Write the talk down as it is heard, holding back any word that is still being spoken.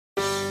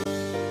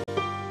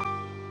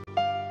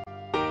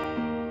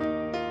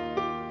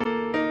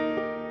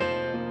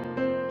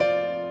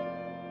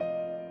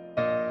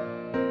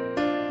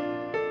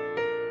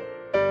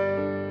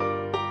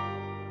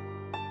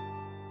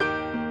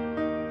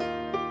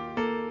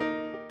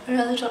I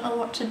really don't know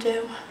what to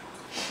do.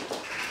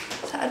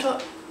 I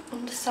don't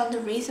understand the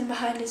reason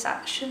behind his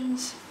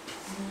actions.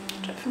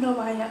 I don't even know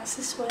why he acts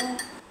this way.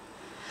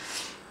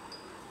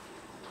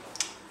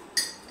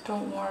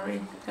 Don't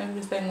worry,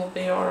 everything will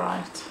be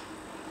alright.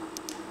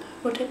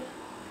 Would it?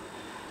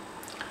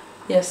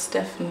 Yes,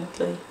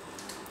 definitely.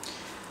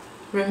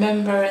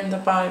 Remember in the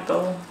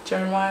Bible,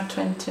 Jeremiah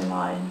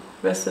 29,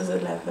 verses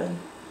 11,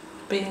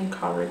 be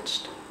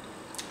encouraged.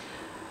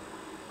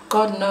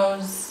 God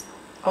knows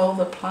all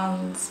the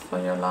plans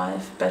for your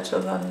life better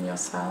than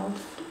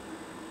yourself.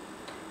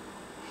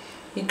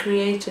 He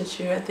created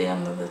you at the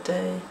end of the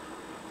day,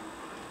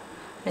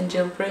 and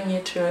He'll bring you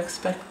to your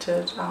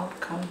expected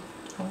outcome.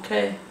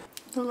 Okay?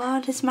 The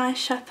Lord is my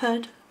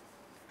shepherd,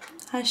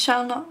 I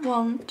shall not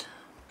want.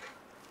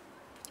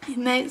 He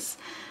makes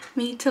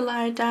me to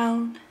lie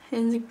down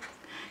in the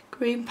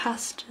green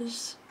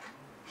pastures.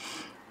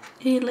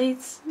 He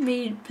leads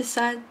me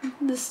beside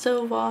the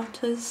still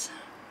waters.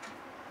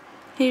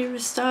 He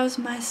restores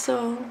my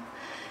soul.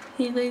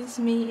 He leads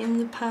me in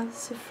the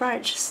paths of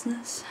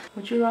righteousness.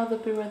 Would you rather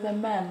be with a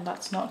man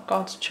that's not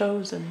God's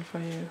chosen for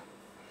you?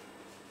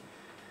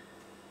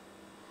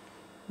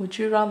 Would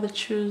you rather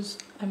choose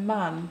a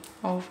man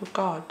over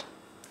God?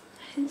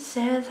 I didn't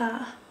say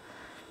that.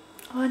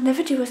 Oh, I'd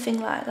never do a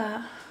thing like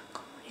that.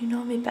 You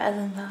know me better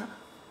than that.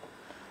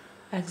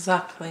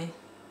 Exactly.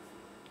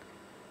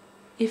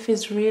 If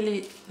he's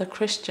really the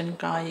Christian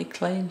guy he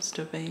claims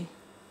to be,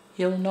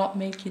 he'll not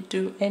make you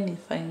do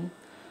anything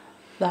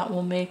that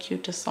will make you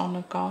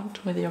dishonor God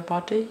with your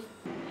body.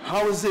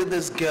 How is it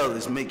this girl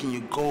is making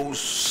you go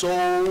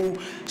so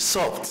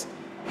soft?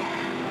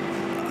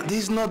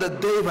 This is not the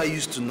Dave I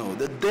used to know.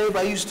 The Dave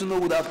I used to know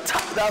would have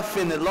tapped that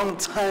thing a long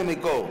time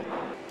ago.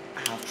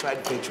 I have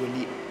tried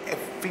virtually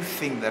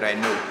everything that I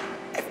know,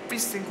 every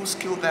single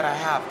skill that I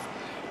have,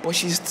 but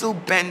she's still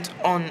bent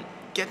on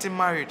getting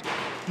married.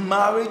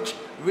 Marriage?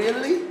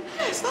 Really?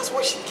 Yes, that's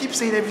what she keeps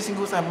saying every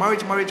single time.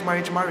 Marriage, marriage,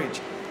 marriage, marriage.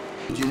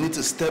 You need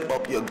to step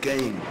up your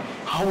game.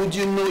 How would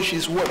you know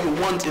she's what you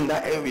want in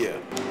that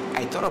area?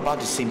 I thought about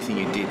the same thing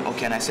you did,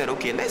 okay, and I said,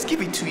 okay, let's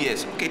give it 2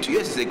 years. Okay, 2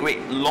 years is a great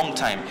long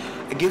time.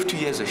 I gave 2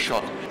 years a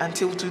shot.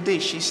 Until today,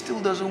 she still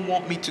doesn't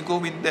want me to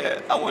go in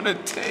there. I want to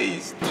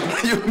taste.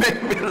 You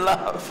make me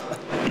laugh.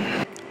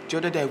 The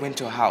other day I went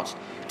to her house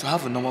to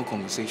have a normal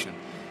conversation.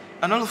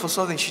 And all of a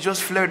sudden, she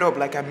just flared up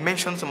like I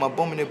mentioned some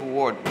abominable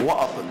word.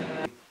 What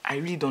happened? I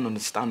really don't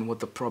understand what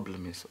the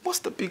problem is. What's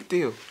the big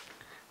deal?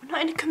 We're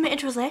not in a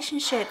committed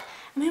relationship.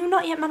 I mean, we're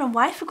not yet man and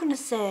wife, for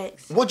goodness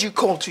sakes. What do you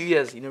call 2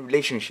 years in a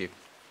relationship?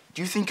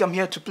 Do you think I'm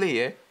here to play,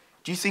 yeah?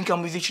 Do you think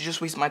I'm with you to just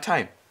waste my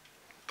time?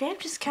 Dave,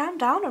 just calm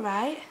down,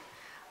 alright?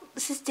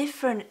 This is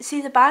different.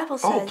 See, the Bible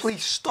says... Oh,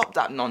 please, stop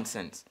that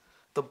nonsense.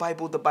 The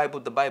Bible, the Bible,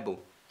 the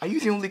Bible. Are you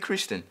the only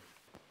Christian?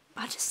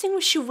 I just think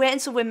we should wait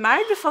until we're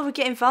married before we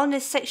get involved in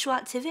this sexual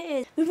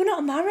activity. We were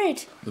not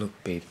married. Look,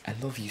 babe, I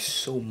love you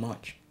so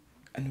much.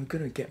 And we're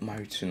gonna get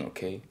married soon,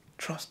 okay?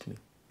 Trust me.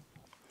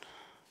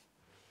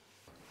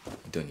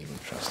 You don't even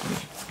trust me.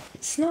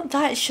 It's not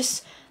that, it's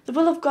just the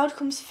will of God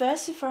comes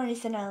first before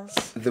anything else.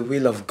 The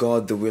will of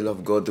God, the will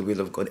of God, the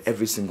will of God,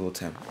 every single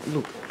time.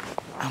 Look,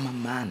 I'm a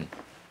man.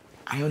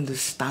 I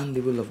understand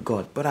the will of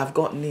God, but I've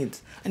got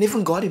needs. And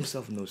even God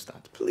himself knows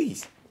that.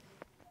 Please.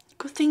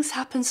 Good things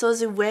happen so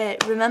as we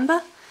wait,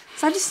 remember?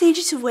 So I just need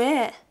you to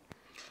wait.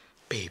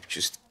 Babe,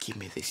 just give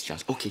me this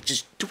chance. Okay,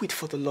 just do it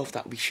for the love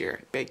that we share.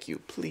 I beg you,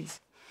 please.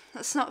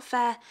 That's not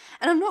fair.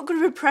 And I'm not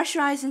going to be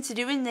pressurised into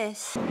doing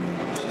this.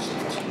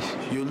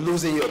 You're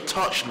losing your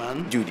touch,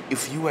 man. Dude,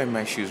 if you were in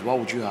my shoes, what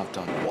would you have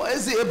done? What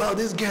is it about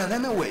this girl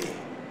anyway?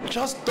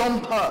 Just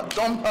dump her,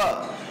 dump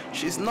her.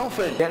 She's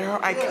nothing. Forget her?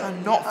 I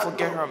cannot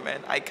forget her,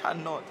 man. I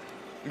cannot.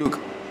 Look,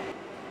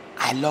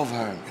 I love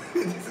her.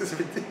 This is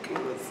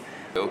ridiculous.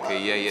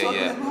 Okay,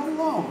 yeah.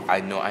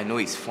 I know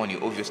it's funny,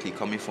 obviously,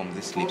 coming from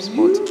this lips,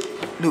 but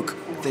look,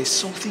 there's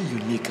something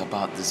unique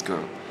about this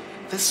girl.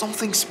 There's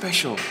something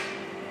special.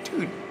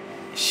 Dude,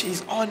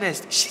 she's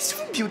honest. She's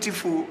even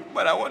beautiful,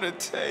 but I want to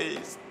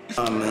taste.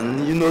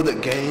 Man, you know the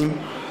game.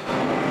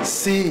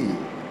 See,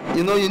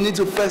 you know you need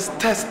to first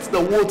test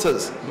the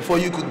waters before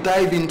you could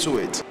dive into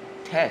it.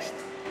 Test?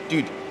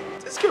 Dude,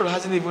 this girl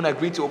hasn't even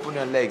agreed to open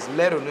her legs,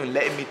 let alone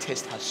letting me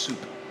taste her soup.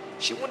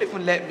 She won't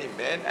even let me,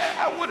 man.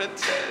 I want to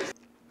test.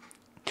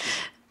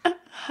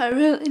 I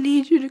really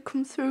need you to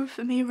come through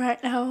for me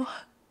right now.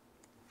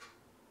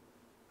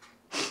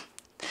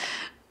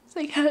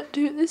 I can't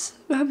do this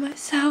by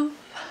myself.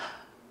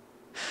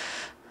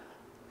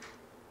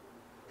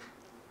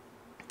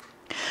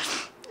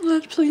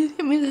 Lord, please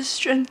give me the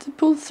strength to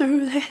pull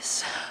through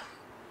this.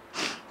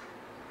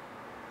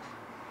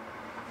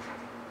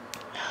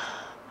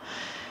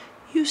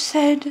 You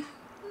said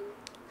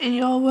in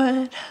your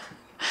word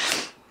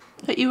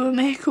that you will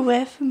make a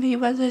way for me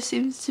where there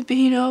seems to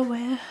be no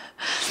way.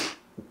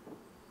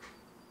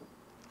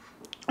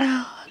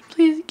 Oh,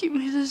 please give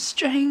me the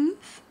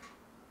strength.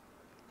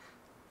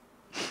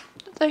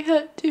 I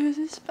can't do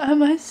this by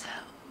myself.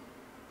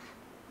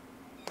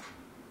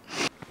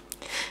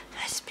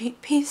 I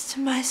speak peace to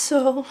my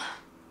soul.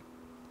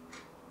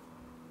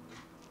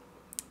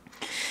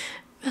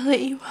 Bella,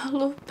 you are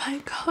loved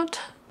by God.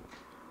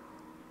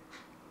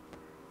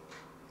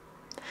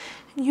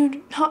 And you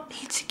do not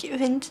need to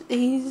give in to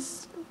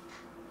these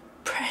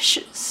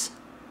pressures.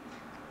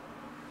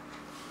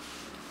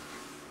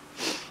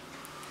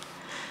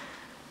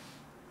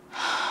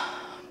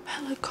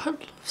 Bella, God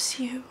loves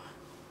you.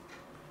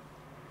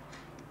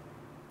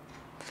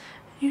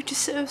 You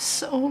deserve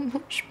so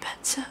much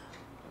better.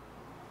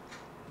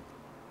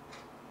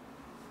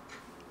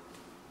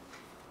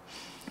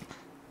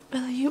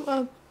 Bella, you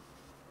are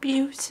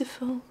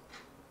beautiful.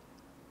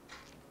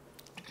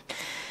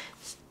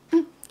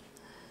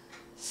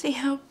 See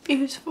how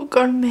beautiful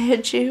God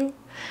made you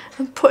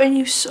and put in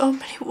you so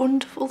many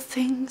wonderful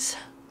things.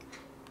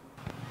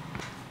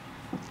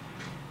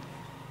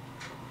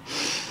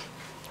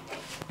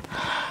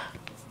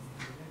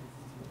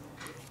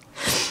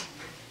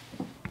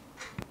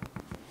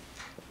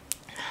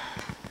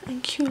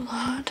 Thank you,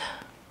 Lord,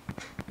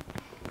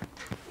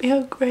 for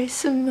your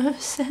grace and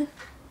mercy.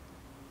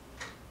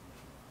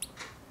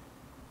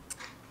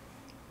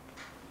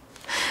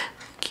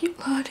 Thank you,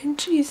 Lord, in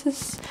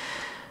Jesus'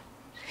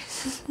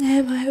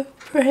 name I have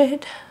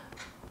prayed.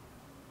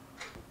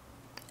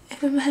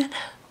 Amen.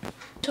 I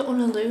don't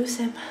want to lose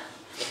him.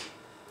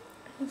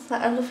 It's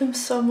like I love him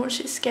so much,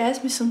 it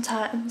scares me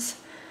sometimes.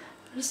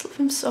 I just love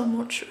him so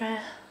much, Ray.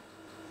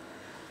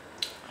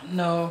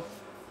 No.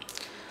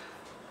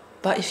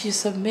 But if you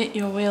submit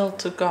your will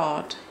to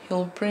God,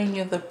 He'll bring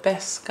you the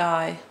best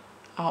guy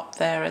out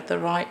there at the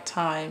right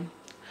time,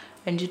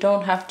 and you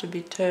don't have to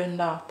be turned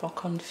up or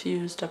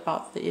confused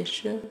about the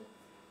issue.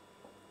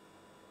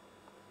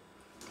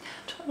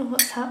 I don't know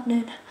what's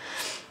happening.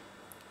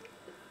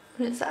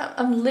 But it's,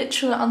 I'm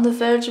literally on the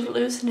verge of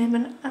losing him,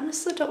 and I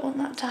honestly don't want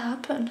that to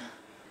happen.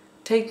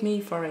 Take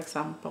me for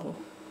example.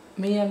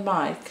 Me and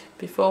Mike,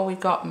 before we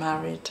got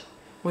married,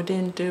 we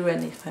didn't do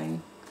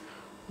anything.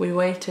 We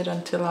waited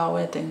until our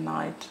wedding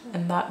night,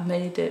 and that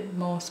made it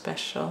more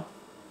special.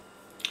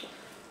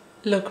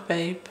 Look,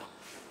 babe,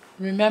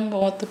 remember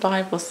what the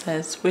Bible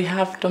says. We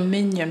have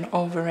dominion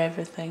over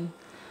everything.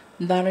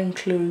 That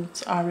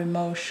includes our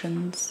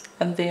emotions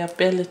and the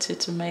ability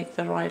to make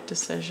the right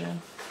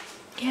decision.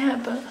 Yeah,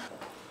 but...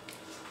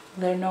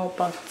 There are no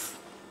buts.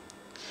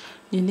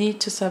 You need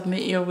to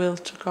submit your will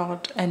to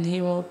God, and He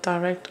will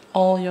direct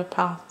all your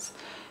paths.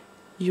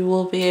 You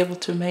will be able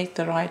to make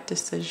the right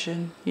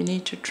decision. You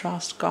need to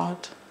trust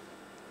God.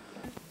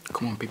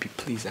 Come on, baby,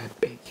 please, I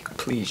beg you.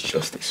 Please,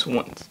 just this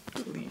once.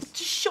 Please.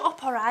 Just shut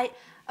up, alright?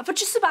 I've had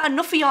just about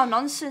enough of your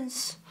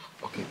nonsense.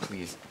 Okay,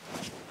 please.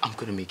 I'm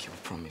gonna make you a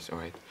promise,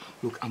 alright?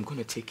 Look, I'm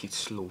gonna take it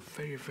slow,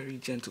 very, very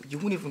gentle. You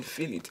won't even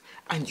feel it,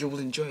 and you will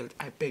enjoy it.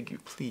 I beg you,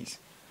 please.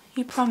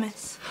 You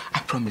promise? I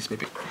promise,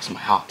 baby, cross my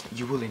heart.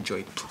 You will enjoy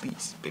it,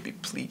 please, baby,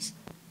 please.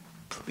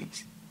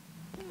 Please.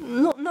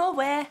 No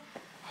way.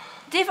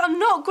 Dave, I'm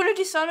not going to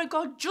dishonour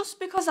God just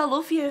because I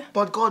love you.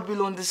 But God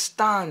will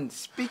understand.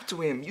 Speak to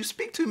Him. You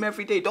speak to Him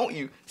every day, don't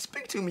you?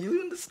 Speak to Him, He'll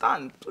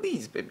understand.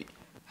 Please, baby.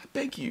 I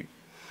beg you.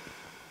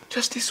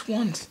 Just this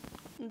once.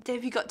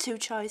 Dave, you've got two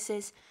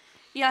choices.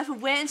 You either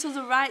wait until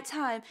the right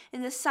time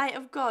in the sight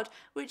of God,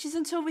 which is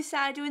until we say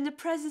I do in the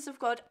presence of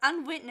God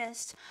and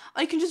witnessed,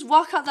 or you can just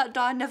walk out that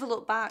door and never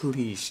look back.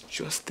 Please,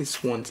 just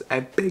this once.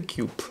 I beg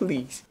you,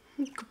 please.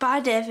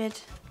 Goodbye, David.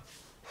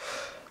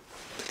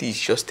 Please,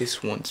 just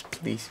this once,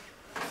 please.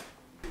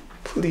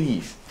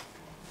 Please.